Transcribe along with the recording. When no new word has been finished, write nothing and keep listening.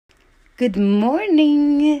Good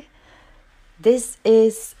morning. This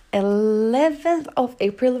is 11th of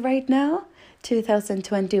April right now,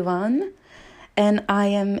 2021. And I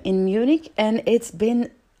am in Munich and it's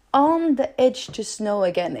been on the edge to snow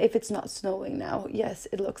again. If it's not snowing now. Yes,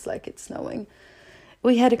 it looks like it's snowing.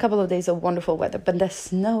 We had a couple of days of wonderful weather, but the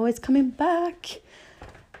snow is coming back.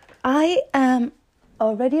 I am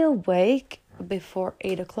already awake before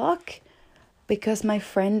 8 o'clock because my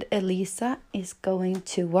friend Elisa is going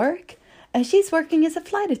to work. And she's working as a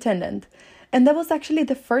flight attendant. And that was actually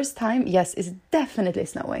the first time. Yes, it's definitely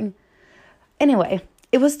snowing. Anyway,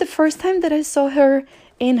 it was the first time that I saw her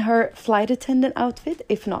in her flight attendant outfit.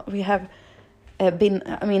 If not, we have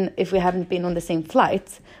if we haven't been on the same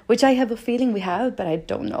flight, which I have a feeling we have, but I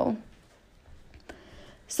don't know.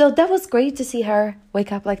 So that was great to see her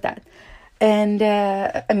wake up like that. And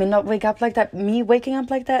not wake up like that, me waking up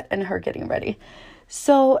like that and her getting ready.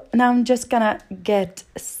 So now I'm just gonna get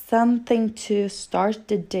something to start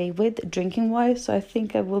the day with drinking wise. So I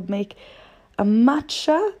think I will make a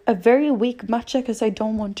matcha, a very weak matcha, because I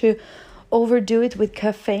don't want to overdo it with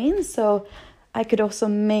caffeine. So I could also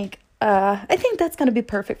make, I think that's gonna be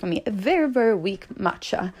perfect for me, a very, very weak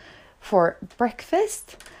matcha for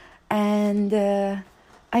breakfast. And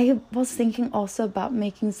I was thinking also about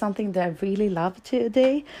making something that I really love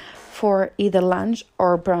today for either lunch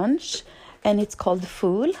or brunch. And it's called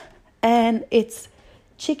fool, and it's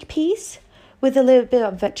chickpeas with a little bit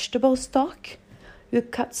of vegetable stock. You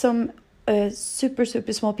cut some super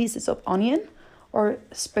small pieces of onion or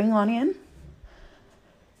spring onion,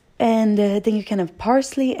 and then you can have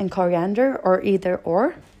parsley and coriander or either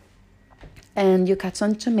or. And you cut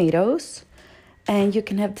some tomatoes, and you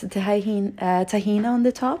can have tahini on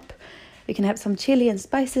the top. You can have some chili and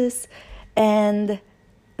spices, and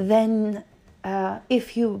then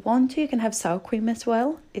if you want to, you can have sour cream as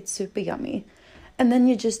well. It's super yummy. And then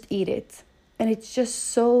you just eat it. And it's just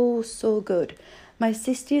so good. My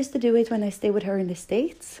sister used to do it when I stayed with her in the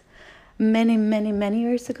States many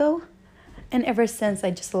years ago. And ever since,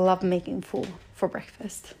 I just love making fool for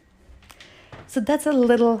breakfast. So that's a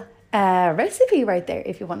little recipe right there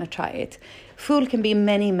if you want to try it. Fool can be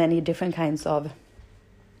many different kinds of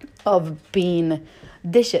bean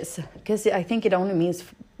dishes. Because I think it only means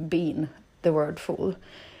bean, the word fool.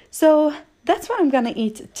 So that's what I'm gonna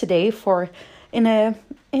eat today in a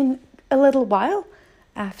little while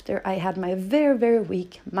after I had my very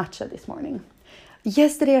weak matcha this morning.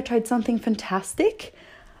 Yesterday I tried something fantastic.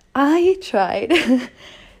 So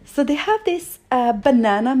they have this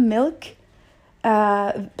banana milk,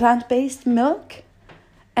 plant-based milk,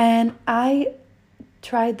 and I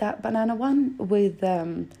tried that banana one with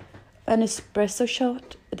an espresso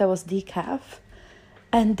shot that was decaf.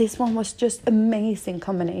 And this one was just amazing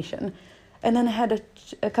combination. And then I had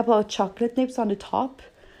a couple of chocolate nibs on the top,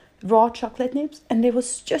 raw chocolate nibs, and it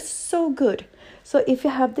was just so good. So if you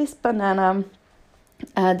have this banana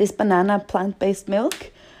plant-based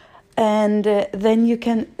milk, and then you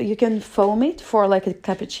can foam it for like a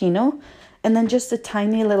cappuccino, and then just a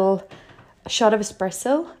tiny little shot of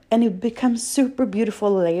espresso, and it becomes super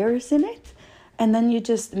beautiful layers in it. And then you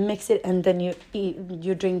just mix it and then you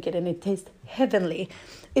drink it and it tastes heavenly.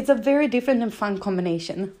 It's a very different and fun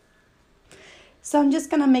combination. So I'm just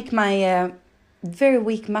going to make my very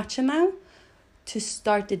weak matcha now to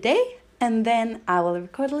start the day. And then I will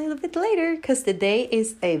record a little bit later because today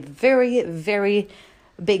is a very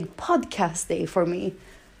big podcast day for me.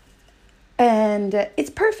 And it's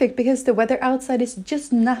perfect because the weather outside is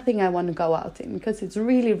just nothing I want to go out in because it's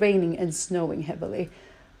really raining and snowing heavily.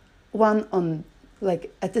 One on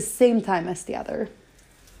at the same time as the other.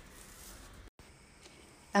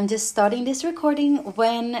 I'm just starting this recording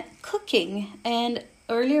when cooking, and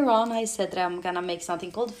earlier on I said that I'm gonna make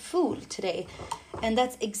something called fool today, and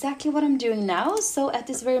that's exactly what I'm doing now. So at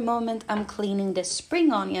this very moment I'm cleaning the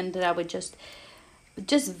spring onion that I would just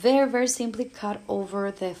very simply cut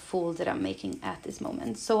over the fool that I'm making at this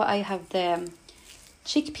moment. So I have the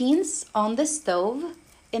chickpeas on the stove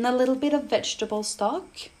in a little bit of vegetable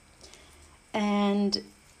stock. And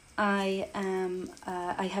I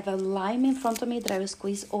have a lime in front of me that I will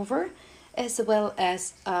squeeze over, as well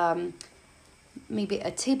as maybe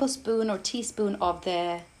a tablespoon or teaspoon of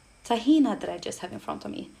the tahini that I just have in front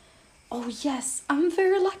of me. Oh yes, I'm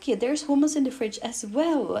very lucky. There's hummus in the fridge as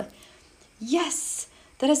well. Yes,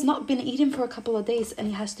 that has not been eaten for a couple of days and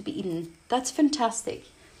it has to be eaten. That's fantastic.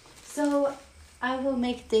 So I will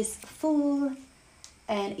make this full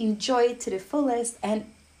and enjoy it to the fullest. And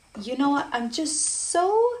you know what? I'm just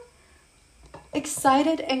so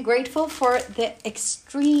excited and grateful for the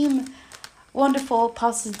extreme, wonderful,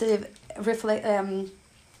 positive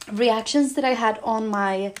reactions that I had on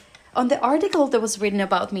my on the article that was written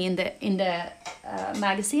about me in the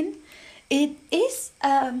magazine, it is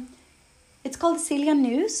it's called Siljan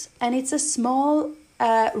News, and it's a small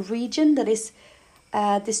region that is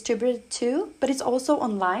distributed too, but it's also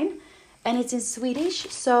online, and it's in Swedish.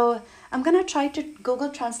 So I'm gonna try to Google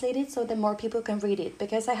translate it so that more people can read it,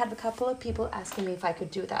 because I had a couple of people asking me if I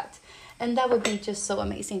could do that, and that would be just so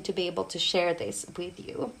amazing to be able to share this with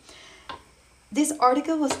you. This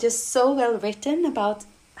article was just so well written about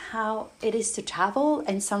how it is to travel,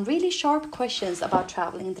 and some really sharp questions about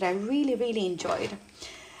traveling that I really, really enjoyed.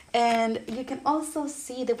 And you can also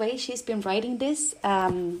see the way she's been writing this,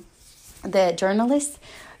 the journalist.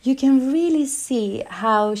 You can really see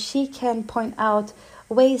how she can point out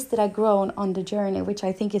ways that I've grown on the journey, which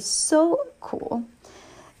I think is so cool.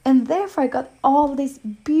 And therefore I got all these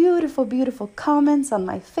beautiful, beautiful comments on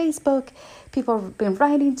my Facebook. People have been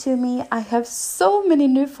writing to me. I have so many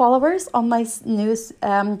new followers on my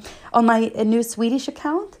new Swedish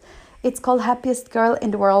account. It's called Happiest Girl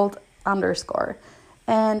in the World _.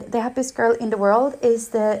 And the Happiest Girl in the World is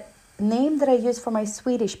the name that I use for my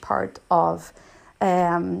Swedish part of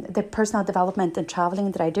the personal development and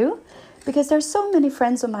traveling that I do. Because there's so many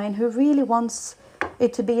friends of mine who really wants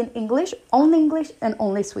it to be in English and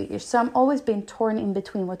only Swedish. So I'm always being torn in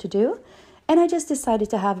between what to do. And I just decided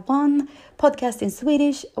to have one podcast in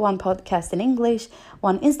Swedish, one podcast in English,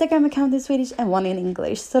 one Instagram account in Swedish, and one in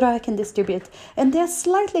English, so that I can distribute. And they're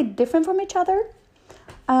slightly different from each other.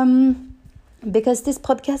 Because this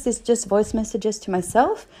podcast is just voice messages to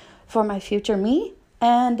myself for my future me.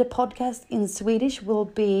 And the podcast in Swedish will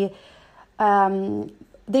be,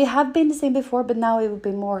 they have been the same before, but now it will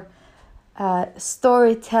be more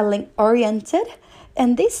storytelling oriented.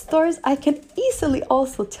 And these stories I can easily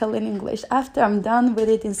also tell in English after I'm done with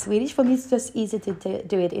it in Swedish. For me, it's just easy to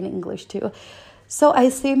do it in English too. So I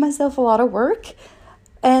save myself a lot of work,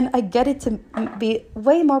 and I get it to be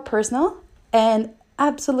way more personal. And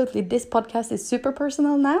absolutely, this podcast is super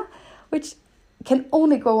personal now, which can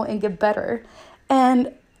only grow and get better.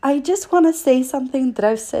 And I just want to say something that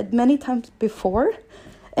I've said many times before.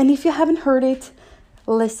 And if you haven't heard it,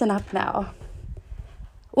 listen up now.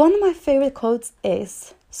 One of my favorite quotes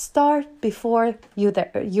is, start before you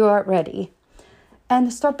are ready.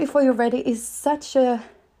 And start before you're ready is such a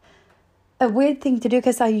weird thing to do,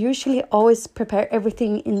 because I usually always prepare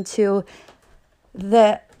everything into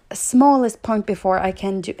the smallest point before I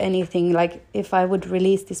can do anything. Like if I would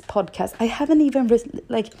release this podcast, I haven't even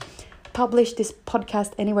published this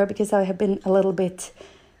podcast anywhere because I have been a little bit,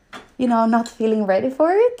 not feeling ready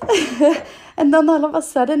for it. And then all of a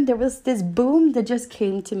sudden there was this boom that just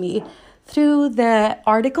came to me through the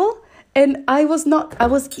article. And I was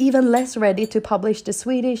even less ready to publish the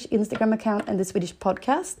Swedish Instagram account and the Swedish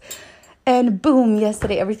podcast. And boom,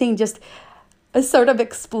 yesterday, everything just sort of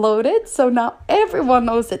exploded. So now everyone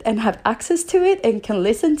knows it and have access to it and can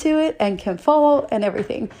listen to it and can follow and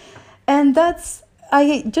everything. And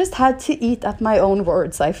I just had to eat up my own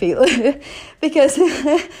words, I feel. Because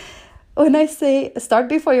when I say start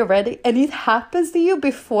before you're ready, and it happens to you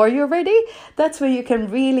before you're ready, that's when you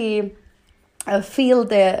can really feel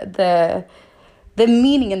the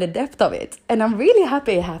meaning and the depth of it. And I'm really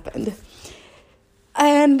happy it happened.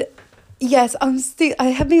 And yes, I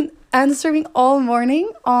have been answering all morning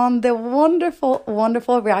on the wonderful,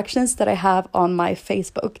 wonderful reactions that I have on my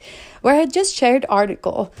Facebook, where I just shared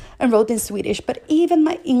article and wrote in Swedish, but even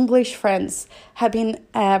my English friends have been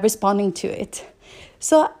responding to it.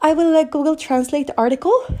 So I will let Google Translate the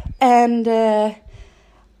article, and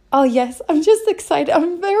oh yes, I'm just excited.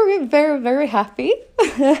 I'm very, very, very happy.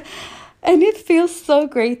 And it feels so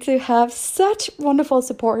great to have such wonderful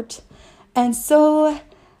support and so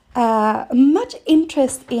much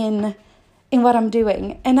interest in what I'm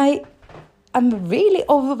doing. And I'm really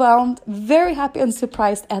overwhelmed, very happy and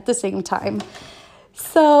surprised at the same time.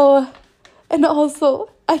 So, and also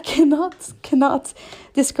I cannot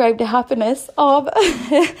describe the happiness of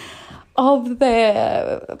of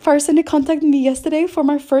the person who contacted me yesterday for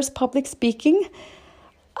my first public speaking.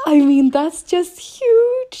 I mean, that's just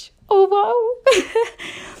huge. Oh wow.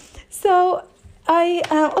 So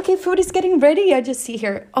okay, food is getting ready. I just see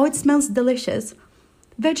here. Oh, it smells delicious.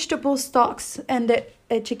 Vegetable stalks and the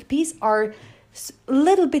chickpeas are a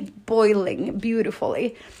little bit boiling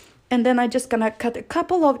beautifully. And then I'm just gonna cut a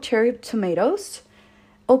couple of cherry tomatoes,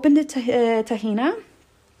 open the tahina,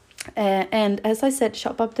 and as I said,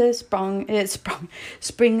 chop up the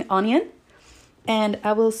spring onion, and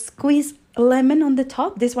I will squeeze lemon on the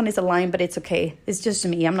top. This one is a lime, but it's okay. It's just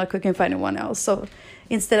me. I'm not cooking for anyone else. So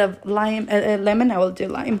instead of lemon, I will do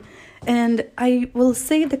lime. And I will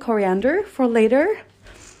save the coriander for later.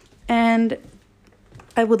 And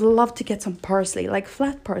I would love to get some parsley, like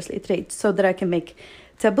flat parsley today, so that I can make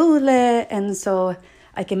tabbouleh and so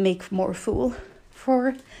I can make more food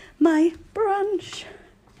for my brunch.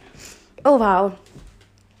 Oh, wow.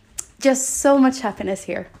 Just so much happiness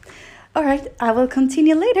here. All right, I will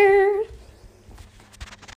continue later.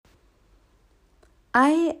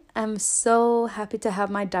 I am so happy to have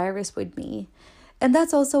my diaries with me. And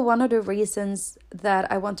that's also one of the reasons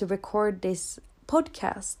that I want to record this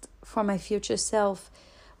podcast for my future self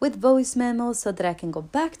with voice memos so that I can go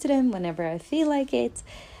back to them whenever I feel like it.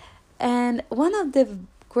 And one of the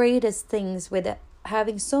greatest things with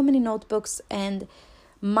having so many notebooks and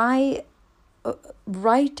my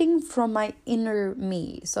writing from my inner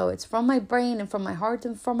me, so it's from my brain and from my heart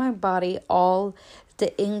and from my body, all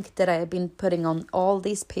the ink that I have been putting on all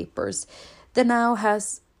these papers that now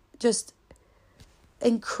has just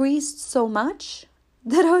increased so much.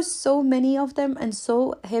 There are so many of them and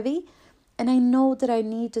so heavy, and I know that I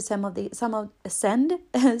need to send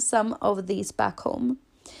some of these back home.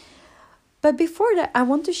 But before that, I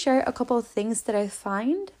want to share a couple of things that I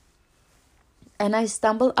find. And I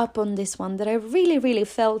stumbled upon this one that I really, really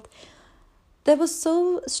felt that was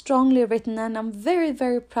so strongly written. And I'm very,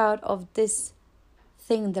 very proud of this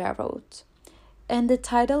thing that I wrote. And the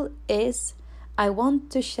title is I Want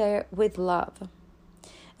to Share with Love.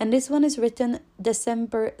 And this one is written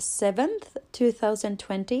December 7th,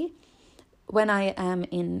 2020, when I am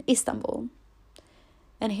in Istanbul.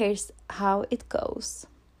 And here's how it goes.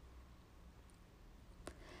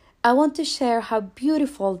 I want to share how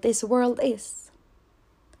beautiful this world is.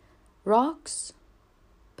 Rocks,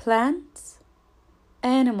 plants,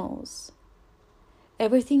 animals,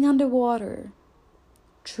 everything underwater,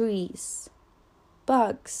 trees,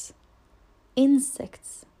 bugs,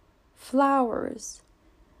 insects, flowers,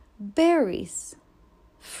 berries,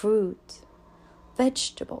 fruit,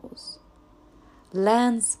 vegetables,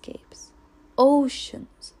 landscapes,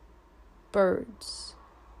 oceans, birds.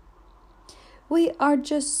 We are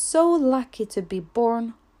just so lucky to be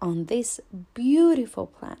born on this beautiful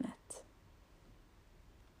planet.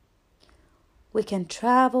 We can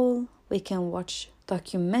travel, we can watch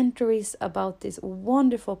documentaries about this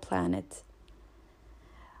wonderful planet.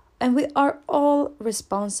 And we are all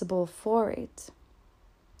responsible for it.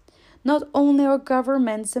 Not only our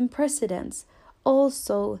governments and presidents,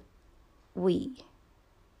 also we.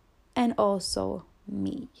 And also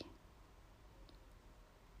me.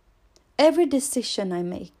 Every decision I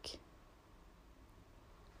make,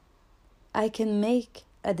 I can make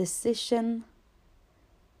a decision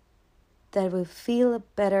that will feel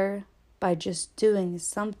better by just doing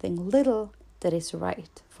something little that is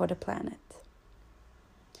right for the planet.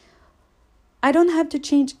 I don't have to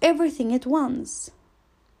change everything at once.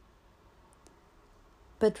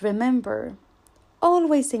 But remember,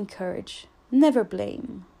 always encourage, never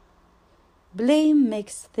blame. Blame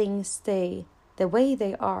makes things stay the way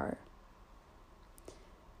they are.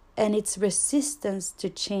 And it's resistance to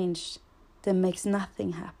change that makes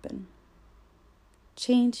nothing happen.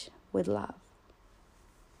 Change with love.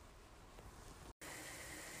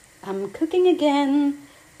 I'm cooking again.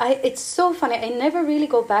 It's so funny. I never really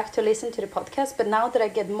go back to listen to the podcast, but now that I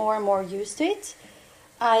get more and more used to it,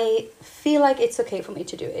 I feel like it's okay for me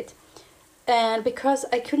to do it. And because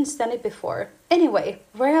I couldn't stand it before. Anyway,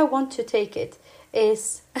 where I want to take it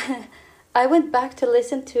is I went back to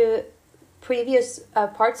listen to previous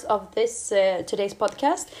parts of this today's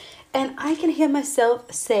podcast, and I can hear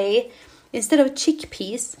myself say, instead of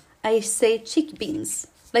chickpeas, I say chickbeans.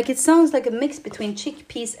 Like it sounds like a mix between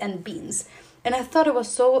chickpeas and beans. And I thought it was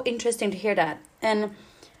so interesting to hear that. And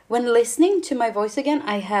when listening to my voice again,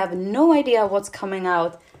 I have no idea what's coming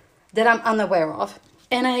out that I'm unaware of.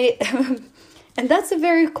 And and that's a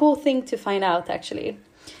very cool thing to find out, actually.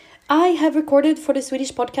 I have recorded for the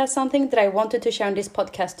Swedish podcast something that I wanted to share on this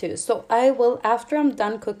podcast too. So I will, after I'm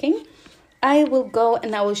done cooking, I will go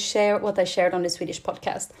and I will share what I shared on the Swedish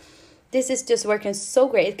podcast. This is just working so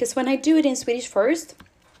great because when I do it in Swedish first,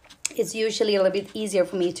 it's usually a little bit easier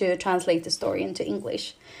for me to translate the story into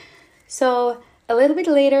English. So a little bit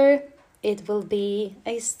later, it will be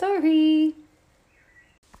a story.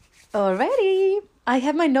 Alrighty, I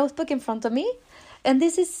have my notebook in front of me. And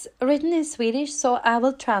this is written in Swedish, so I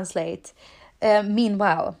will translate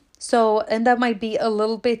meanwhile. So, and that might be a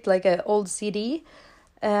little bit like an old CD.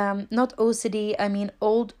 Not OCD, I mean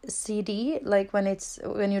old CD, like when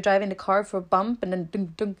you drive in the car for a bump and then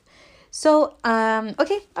dunk dunk. So,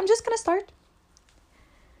 okay, I'm just gonna start.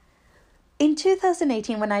 In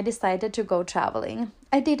 2018, when I decided to go traveling,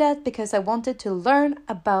 I did that because I wanted to learn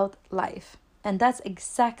about life. And that's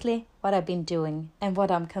exactly what I've been doing and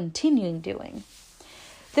what I'm continuing doing.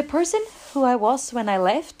 The person who I was when I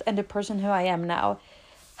left and the person who I am now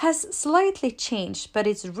has slightly changed, but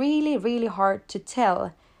it's really, really hard to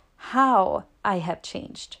tell how I have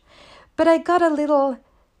changed. But I got a little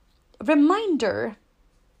reminder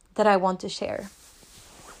that I want to share.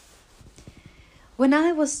 When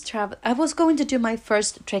I was I was going to do my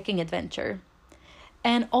first trekking adventure.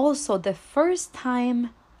 And also the first time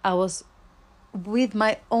I was with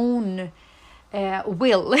my own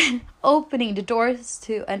will opening the doors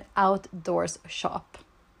to an outdoors shop.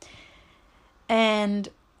 And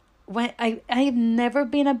when I've never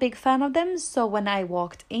been a big fan of them, so when I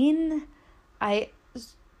walked in, I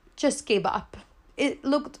just gave up. It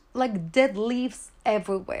looked like dead leaves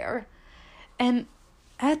everywhere. And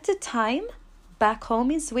at the time, back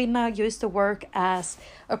home in Sweden, I used to work as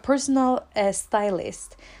a personal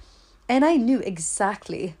stylist. And I knew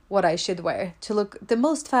exactly what I should wear to look the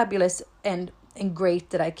most fabulous and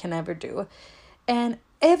great that I can ever do. And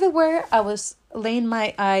everywhere I was laying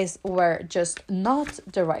my eyes were just not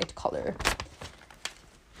the right color.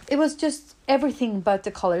 It was just everything but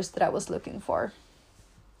the colors that I was looking for.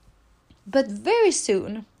 But very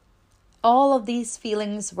soon, all of these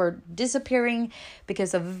feelings were disappearing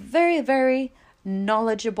because a very, very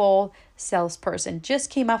knowledgeable salesperson just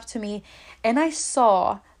came up to me, and I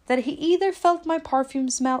saw that he either felt my perfume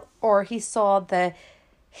smell or he saw that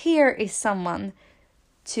here is someone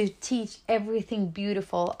to teach everything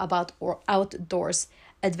beautiful about outdoors,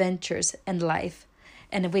 adventures, and life.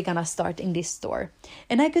 And we're gonna start in this store.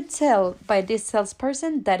 And I could tell by this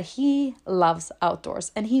salesperson that he loves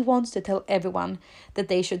outdoors and he wants to tell everyone that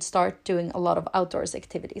they should start doing a lot of outdoors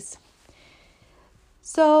activities.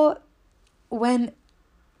 So when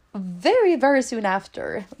very, very soon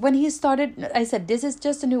after, when he started, I said, this is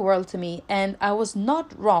just a new world to me. And I was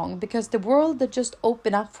not wrong, because the world that just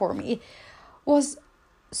opened up for me was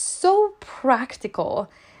so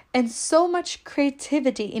practical and so much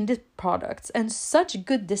creativity in the products and such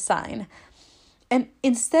good design. And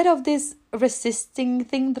instead of this resisting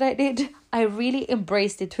thing that I did, I really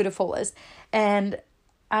embraced it to the fullest. And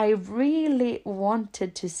I really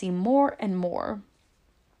wanted to see more and more.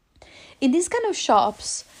 In these kind of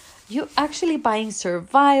shops, you're actually buying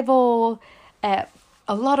survival, a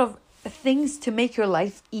lot of things to make your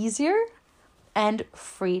life easier, and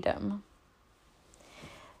freedom.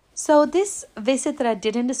 So this visit that I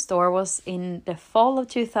did in the store was in the fall of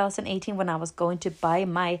 2018 when I was going to buy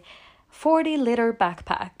my 40-liter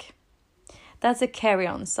backpack. That's a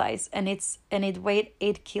carry-on size, and it weighed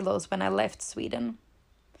 8 kilos when I left Sweden.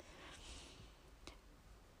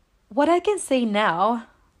 What I can say now,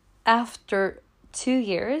 after 2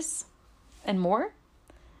 years and more,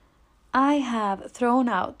 I have thrown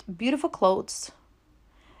out beautiful clothes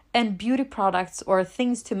and beauty products or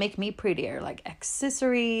things to make me prettier, like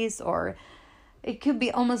accessories, or it could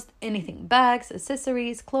be almost anything. Bags,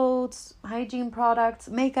 accessories, clothes, hygiene products,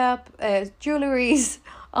 makeup, jewelries,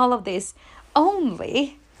 all of this,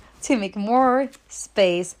 only to make more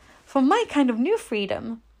space for my kind of new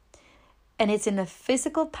freedom. And it's in a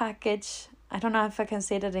physical package. I don't know if I can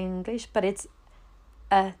say that in English, but it's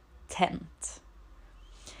a tent.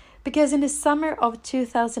 Because in the summer of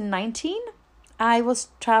 2019, I was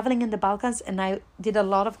traveling in the Balkans and I did a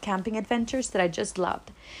lot of camping adventures that I just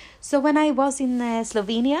loved. So when I was in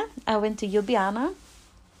Slovenia, I went to Ljubljana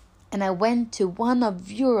and I went to one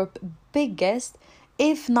of Europe's biggest,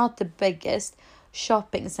 if not the biggest,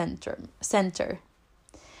 shopping center.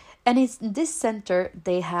 And in this center,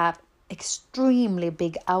 they have extremely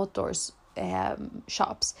big outdoors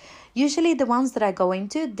shops. Usually the ones that I go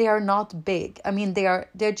into, they are not big. I mean, they're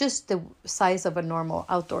just the size of a normal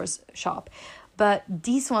outdoors shop. But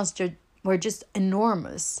these ones were just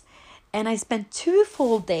enormous. And I spent 2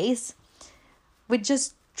 full days with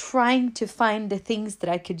just trying to find the things that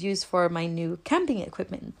I could use for my new camping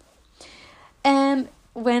equipment. And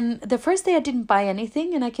when the first day I didn't buy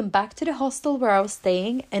anything, and I came back to the hostel where I was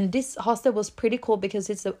staying. And this hostel was pretty cool because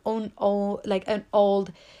it's an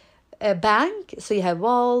old bank. So you have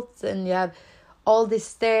vaults and you have all these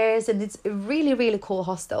stairs, and it's a really, really cool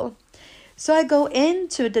hostel. So I go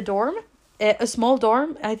into the dorm, a small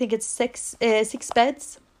dorm. I think it's six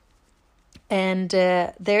beds. And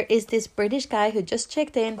there is this British guy who just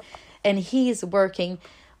checked in, and he is working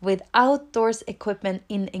with outdoors equipment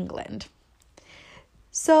in England.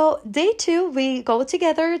 So day 2, we go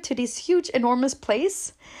together to this huge, enormous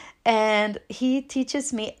place, and he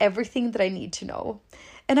teaches me everything that I need to know.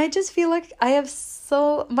 And I just feel like I have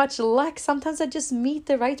so much luck. Sometimes I just meet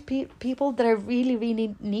the right people that I really,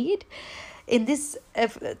 really need. In this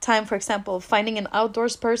time, for example, finding an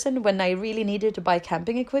outdoors person when I really needed to buy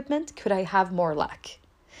camping equipment, could I have more luck?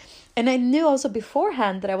 And I knew also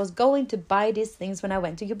beforehand that I was going to buy these things when I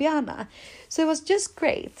went to Ljubljana. So it was just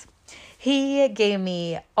great. He gave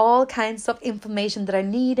me all kinds of information that I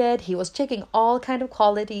needed. He was checking all kind of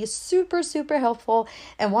quality, super, super helpful.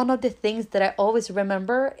 And one of the things that I always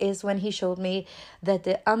remember is when he showed me that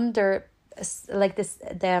the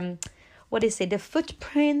the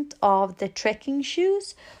footprint of the trekking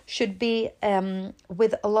shoes should be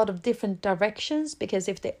with a lot of different directions, because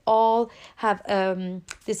if they all have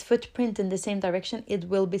this footprint in the same direction, it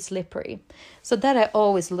will be slippery. So that I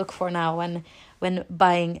always look for now when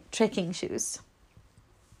buying trekking shoes.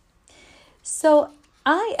 So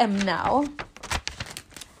I am now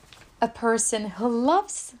a person who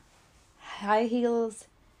loves high heels,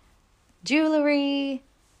 jewelry,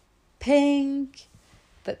 pink,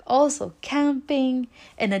 but also camping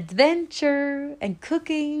and adventure and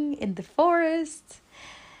cooking in the forest.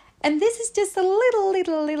 And this is just a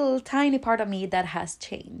little tiny part of me that has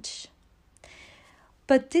changed.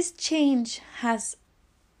 But this change has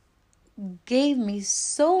gave me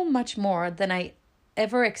so much more than I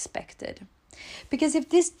ever expected. Because if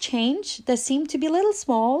this change that seemed to be a little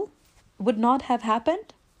small would not have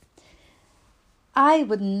happened, I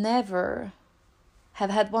would never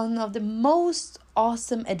have had one of the most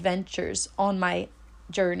awesome adventures on my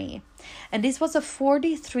journey. And this was a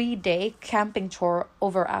 43-day camping tour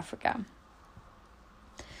over Africa.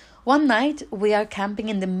 One night we are camping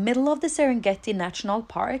in the middle of the Serengeti National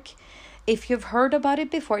Park. If you've heard about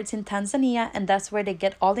it before, it's in Tanzania, and that's where they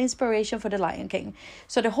get all the inspiration for the Lion King.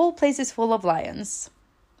 So the whole place is full of lions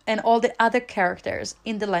and all the other characters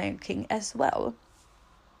in the Lion King as well.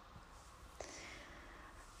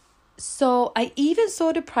 So I even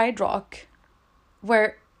saw the Pride Rock,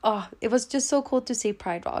 where it was just so cool to see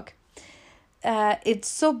Pride Rock. It's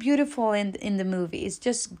so beautiful in the movie. It's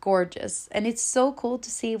just gorgeous, and it's so cool to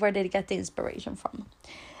see where they get the inspiration from.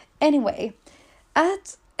 Anyway,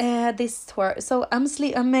 at this tour, so I'm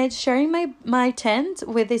sharing my tent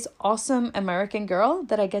with this awesome American girl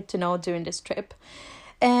that I get to know during this trip.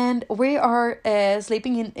 And we are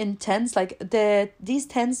sleeping in tents. Like these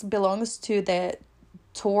tents belongs to the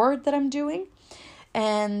tour that I'm doing,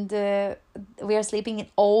 and we are sleeping in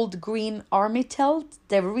old green army tent.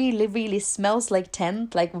 They really smells like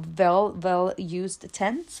tent, like well used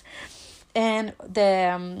tents. And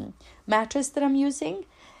the mattress that I'm using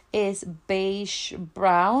is beige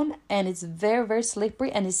brown, and it's very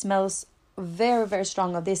slippery, and it smells very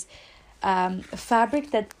strong of this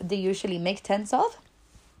fabric that they usually make tents of,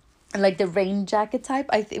 like the rain jacket type.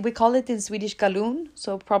 We call it in Swedish galloon,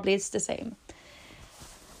 so probably it's the same.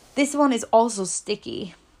 This one is also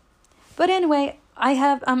sticky. But anyway,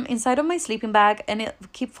 I'm inside of my sleeping bag, and it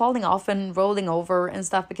keep falling off and rolling over and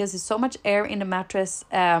stuff because there's so much air in the mattress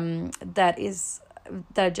that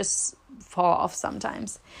just fall off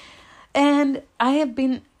sometimes. And I have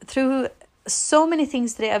been through so many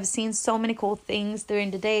things today. I've seen so many cool things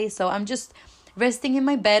during the day. So I'm just resting in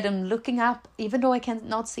my bed and looking up, even though I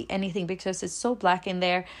cannot see anything because it's so black in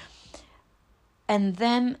there. And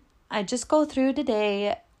then I just go through the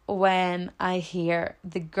day when I hear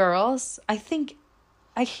the girls. I think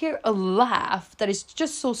I hear a laugh that is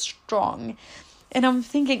just so strong. And I'm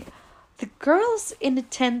thinking, the girls in the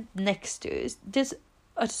tent next to us, this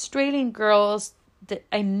Australian girls, that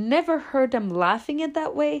I never heard them laughing it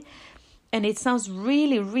that way. And it sounds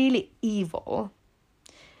really evil.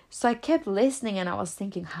 So I kept listening, and I was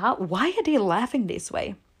thinking, why are they laughing this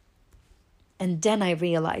way? And then I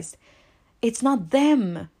realized, it's not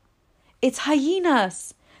them. It's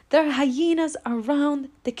hyenas. There are hyenas around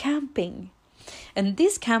the camping. And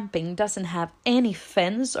this camping doesn't have any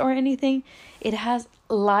fence or anything. It has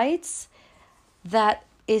lights that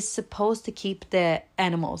is supposed to keep the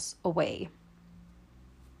animals away.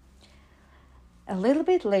 A little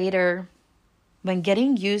bit later, when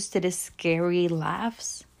getting used to the scary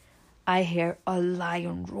laughs, I hear a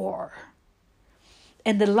lion roar.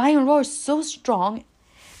 And the lion roar is so strong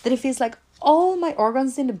that it feels like all my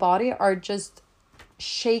organs in the body are just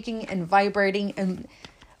shaking and vibrating and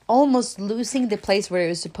almost losing the place where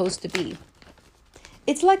it's supposed to be.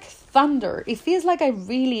 It's like thunder. It feels like I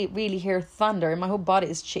really hear thunder, and my whole body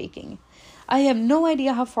is shaking. I have no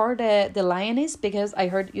idea how far the lion is, because I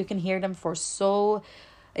heard you can hear them for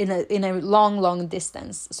in a long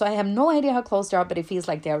distance. So I have no idea how close they are, but it feels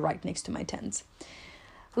like they are right next to my tent.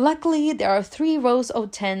 Luckily, there are 3 rows of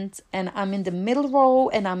tents, and I'm in the middle row,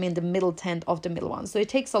 and I'm in the middle tent of the middle one. So it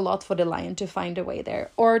takes a lot for the lion to find a way there,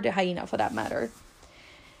 or the hyena for that matter.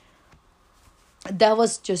 That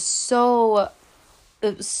was just so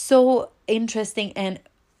interesting, and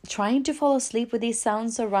trying to fall asleep with these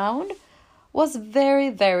sounds around was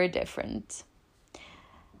very different.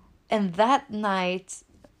 And that night,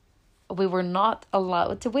 we were not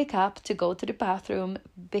allowed to wake up to go to the bathroom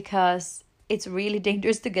because it's really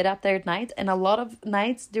dangerous to get up there at night. And a lot of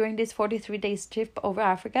nights during this 43 days trip over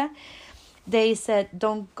Africa, they said,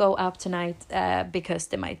 don't go out tonight because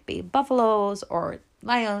there might be buffaloes or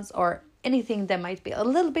lions or anything that might be a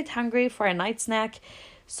little bit hungry for a night snack.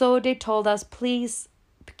 So they told us, please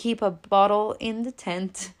keep a bottle in the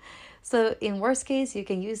tent. So in worst case, you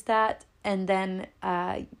can use that. And then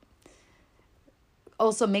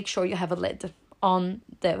also make sure you have a lid on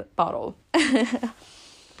the bottle.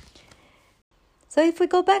 So if we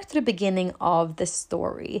go back to the beginning of the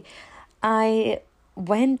story, I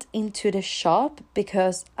went into the shop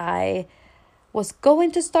because I was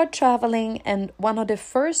going to start traveling, and one of the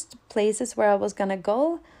first places where I was gonna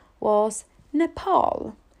go was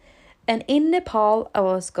Nepal. And in Nepal, I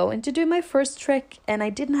was going to do my first trek, and I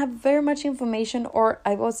didn't have very much information, or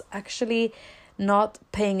I was actually not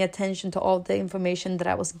paying attention to all the information that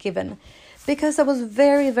I was given, because I was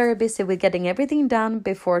very, very busy with getting everything done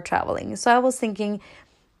before traveling. So I was thinking,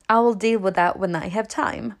 I will deal with that when I have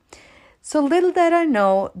time. So little did I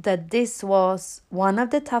know that this was one of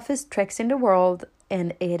the toughest treks in the world,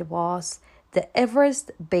 and it was the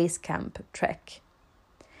Everest Base Camp trek.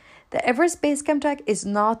 The Everest Base Camp trek is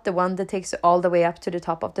not the one that takes you all the way up to the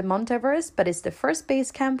top of the Mount Everest, but it's the first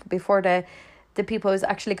base camp before the people is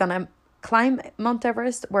actually gonna climb Mount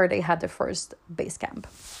Everest, where they had the first base camp.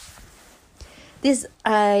 This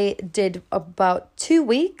I did about 2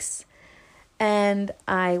 weeks, and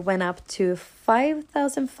I went up to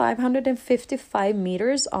 5,555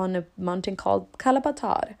 meters on a mountain called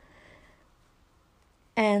Kalapatar.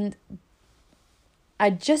 And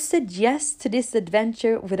I just said yes to this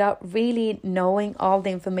adventure without really knowing all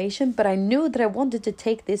the information, but I knew that I wanted to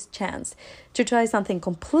take this chance to try something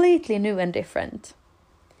completely new and different.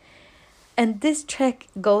 And this trek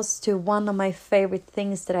goes to one of my favorite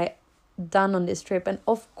things that I done on this trip, and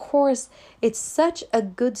of course it's such a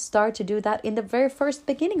good start to do that in the very first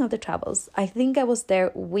beginning of the travels. I think I was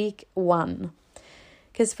there week 1,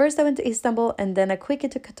 because first I went to Istanbul, and then I quickly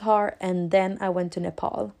to Qatar, and then I went to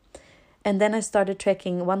Nepal, and then I started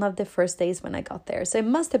trekking one of the first days when I got there. So it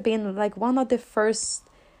must have been like one of the first,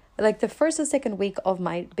 like the first or second week of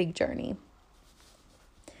my big journey.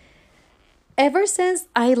 Ever since,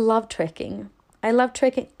 I love trekking. I love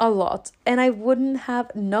trekking a lot, and I wouldn't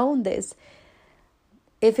have known this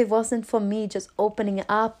if it wasn't for me just opening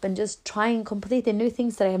up and just trying completely new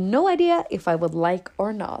things that I have no idea if I would like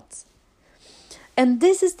or not. And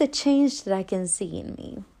this is the change that I can see in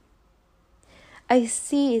me. I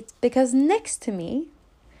see it because next to me,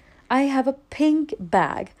 I have a pink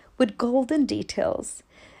bag with golden details,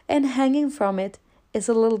 and hanging from it is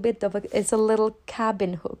a little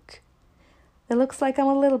cabin hook. It looks like I'm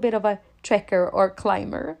a little bit of a trekker or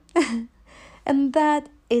climber. And that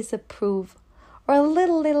is a proof, or a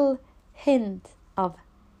little hint of,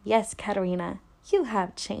 yes, Katarina, you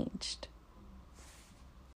have changed.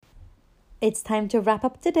 It's time to wrap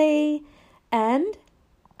up today, and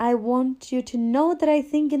I want you to know that I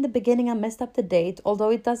think in the beginning I messed up the date,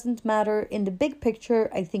 although it doesn't matter in the big picture.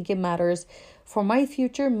 I think it matters for my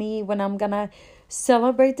future me when I'm gonna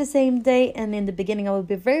celebrate the same day, and in the beginning I will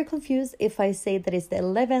be very confused if I say that it's the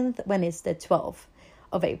 11th when it's the 12th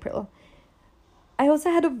of April. I also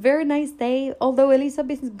had a very nice day, although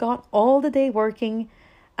Elizabeth has gone all the day working.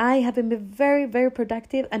 I have been very, very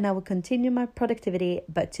productive, and I will continue my productivity.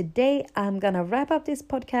 But today I'm gonna wrap up this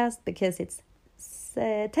podcast because it's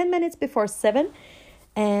 10 minutes before 7,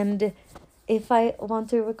 and if I want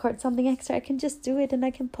to record something extra, I can just do it, and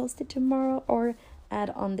I can post it tomorrow or add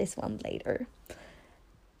on this one later.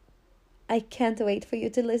 I can't wait for you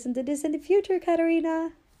to listen to this in the future,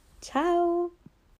 Katarina. Ciao.